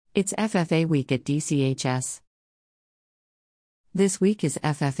It's FFA week at DCHS. This week is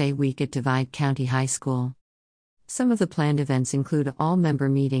FFA week at Divide County High School. Some of the planned events include all-member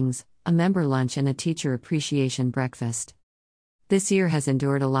meetings, a member lunch and a teacher appreciation breakfast. This year has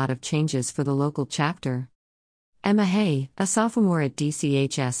endured a lot of changes for the local chapter. Emma Hay, a sophomore at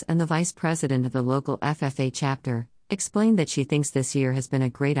DCHS and the vice president of the local FFA chapter, explained that she thinks this year has been a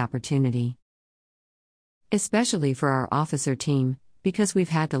great opportunity. Especially for our officer team, because we've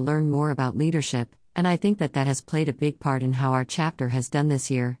had to learn more about leadership, and I think that has played a big part in how our chapter has done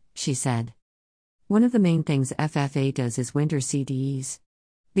this year, she said. One of the main things FFA does is winter CDEs.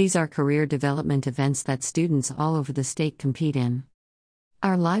 These are career development events that students all over the state compete in.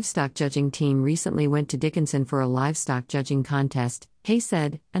 Our livestock judging team recently went to Dickinson for a livestock judging contest, Hay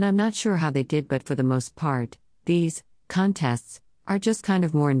said, and I'm not sure how they did, but for the most part, these contests are just kind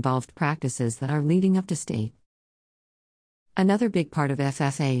of more involved practices that are leading up to state. Another big part of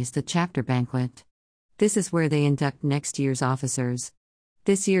FFA is the chapter banquet. This is where they induct next year's officers.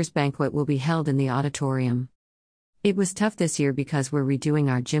 This year's banquet will be held in the auditorium. It was tough this year because we're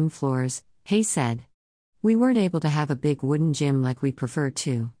redoing our gym floors, Hay said. We weren't able to have a big wooden gym like we prefer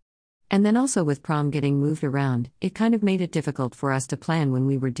to. And then also with prom getting moved around, it kind of made it difficult for us to plan when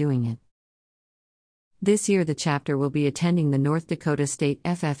we were doing it. This year the chapter will be attending the North Dakota State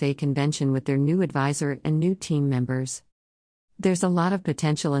FFA Convention with their new advisor and new team members. There's a lot of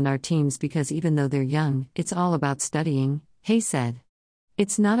potential in our teams because even though they're young, it's all about studying, Hay said.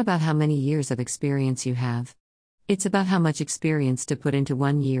 It's not about how many years of experience you have. It's about how much experience to put into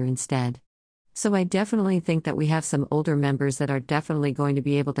 1 year instead. So I definitely think that we have some older members that are definitely going to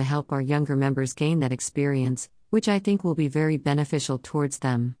be able to help our younger members gain that experience, which I think will be very beneficial towards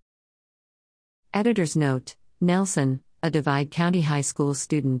them. Editor's note: Nelson, a Divide County High School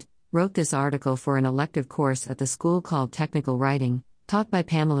student, wrote this article for an elective course at the school called Technical Writing, taught by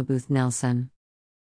Pamela Booth Nelson.